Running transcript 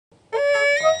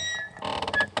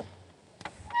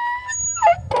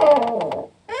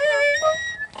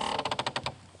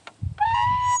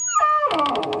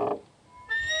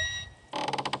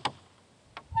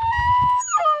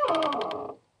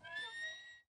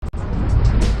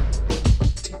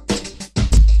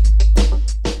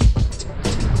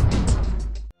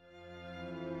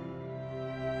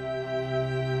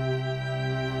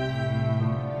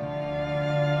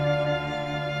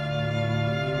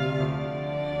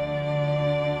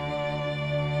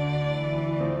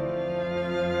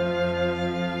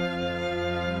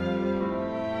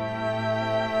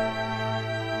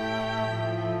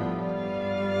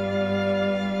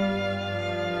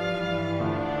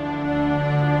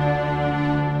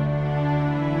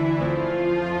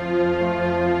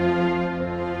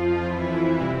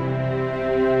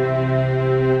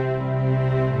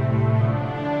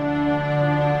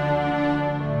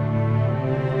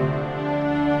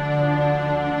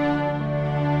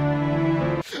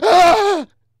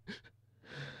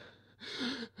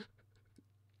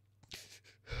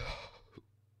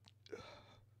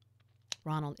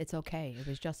Ronald, it's okay. It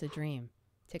was just a dream.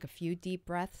 Take a few deep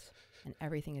breaths, and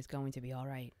everything is going to be all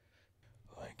right.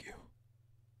 Thank you.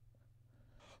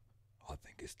 I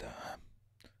think it's time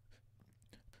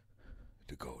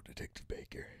to go, Detective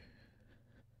Baker.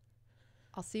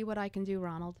 I'll see what I can do,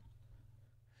 Ronald.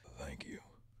 Thank you.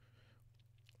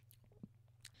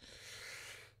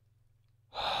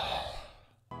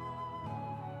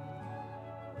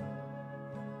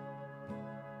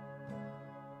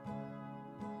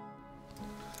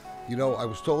 You know, I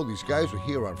was told these guys were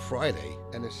here on Friday,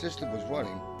 and the system was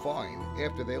running fine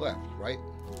after they left, right?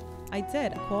 I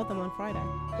did. I called them on Friday.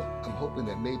 Well, I'm hoping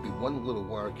that maybe one little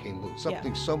wire came loose.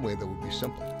 Something somewhere that would be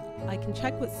simple. I can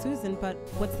check with Susan, but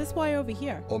what's this wire over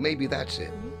here? Or maybe that's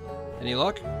it. Any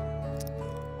luck?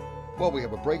 Well, we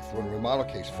have a breakthrough in the remodel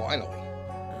case, finally.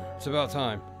 It's about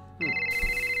time.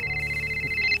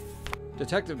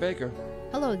 Detective Baker.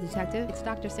 Hello, Detective. It's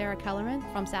Dr. Sarah Kellerman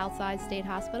from Southside State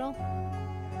Hospital.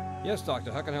 Yes,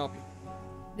 doctor. How can I help you?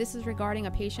 This is regarding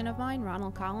a patient of mine,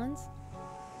 Ronald Collins.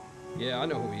 Yeah, I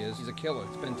know who he is. He's a killer.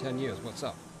 It's been 10 years. What's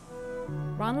up?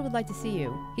 Ronald would like to see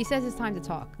you. He says it's time to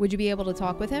talk. Would you be able to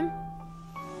talk with him?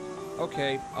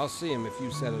 Okay, I'll see him if you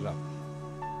set it up.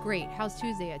 Great. How's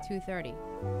Tuesday at 2:30?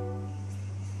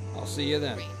 I'll see you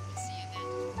then. Great. See you then,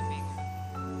 Dr. Baker.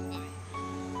 Bye.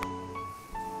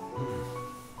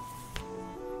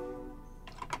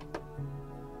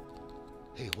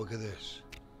 Hey, look at this.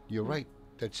 You're right.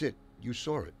 That's it. You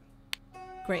saw it.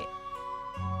 Great.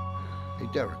 Hey,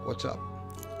 Derek, what's up?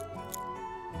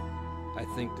 I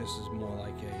think this is more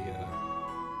like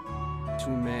a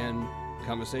two-man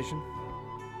conversation.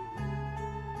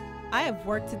 I have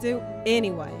work to do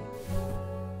anyway.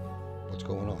 What's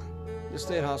going on? The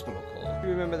state hospital call. You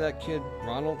remember that kid,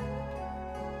 Ronald?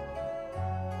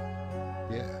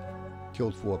 Yeah.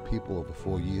 Killed 4 people over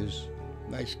 4 years.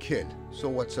 Nice kid. So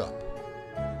what's up?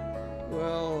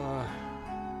 Well,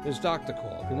 his doctor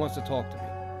called. He wants to talk to me.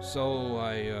 So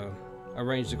I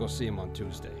arranged to go see him on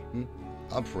Tuesday.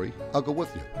 I'm free. I'll go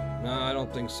with you. No, I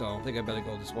don't think so. I think I better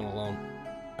go this one alone.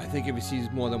 I think if he sees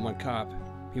more than one cop,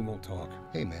 he won't talk.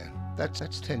 Hey, man, that's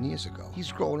 10 years ago. He's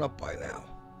grown up by now.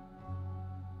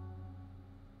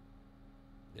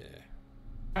 Yeah.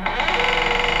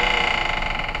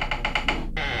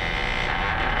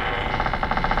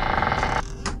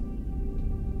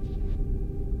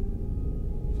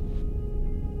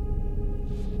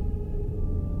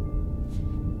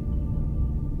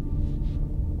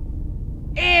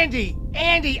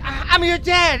 Andy, I'm your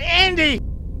dad, Andy,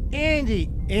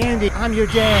 I'm your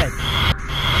dad.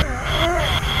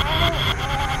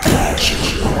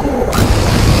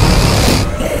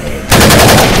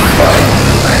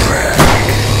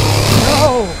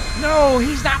 No,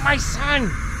 he's not my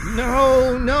son.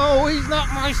 No, he's not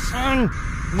my son.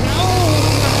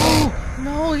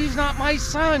 No, he's not my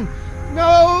son.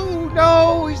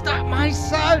 No, he's not my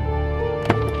son.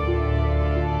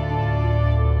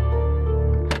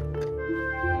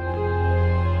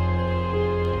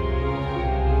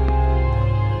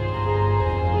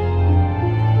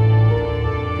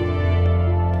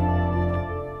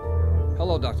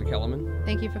 Hello, Dr. Kellerman.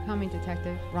 Thank you for coming,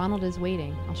 Detective. Ronald is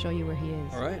waiting. I'll show you where he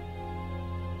is. All right.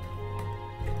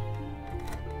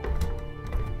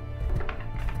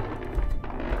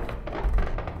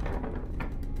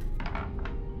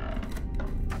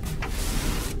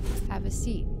 Have a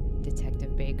seat,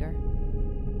 Detective Baker.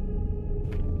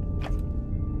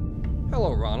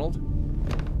 Hello, Ronald.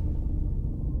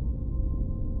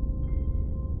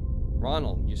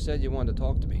 Ronald, you said you wanted to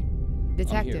talk to me.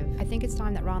 Detective, I think it's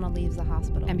time that Ronald leaves the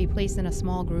hospital and be placed in a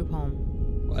small group home.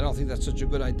 Well, I don't think that's such a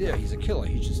good idea. He's a killer.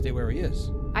 He should stay where he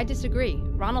is. I disagree.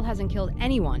 Ronald hasn't killed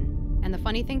anyone. And the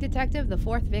funny thing, Detective, the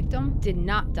 4th victim did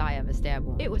not die of a stab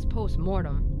wound. It was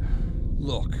post-mortem.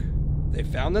 Look, they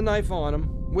found the knife on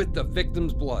him with the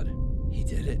victim's blood. He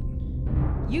did it.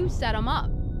 You set him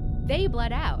up. They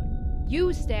bled out.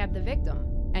 You stabbed the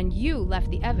victim. And you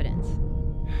left the evidence.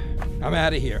 I'm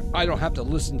out of here. I don't have to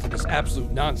listen to this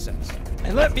absolute nonsense.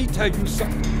 And let me tell you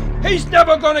something. He's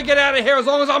never gonna get out of here as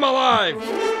long as I'm alive!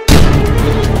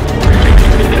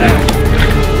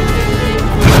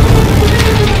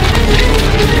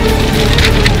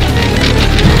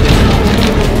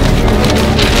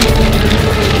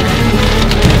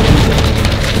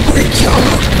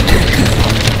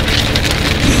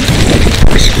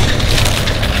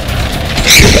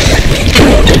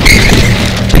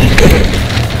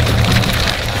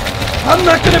 I'm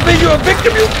not gonna make you a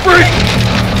victim, you freak!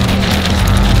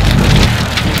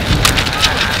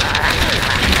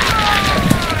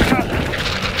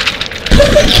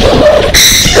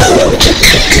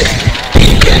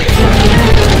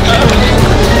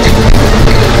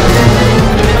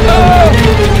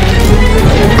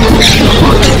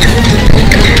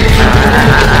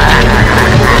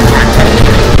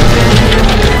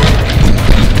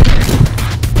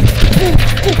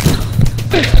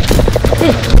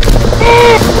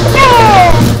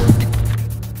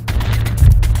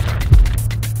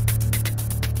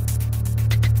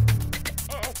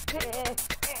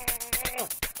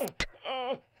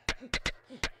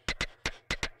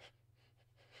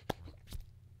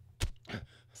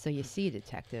 So you see,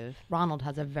 Detective, Ronald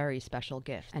has a very special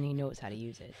gift, and he knows how to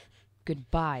use it.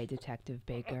 Goodbye, Detective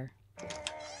Baker.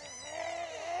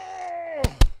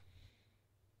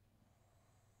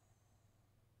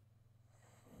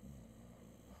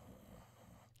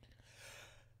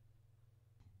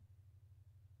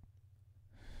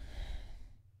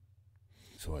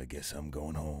 So I guess I'm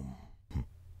going home.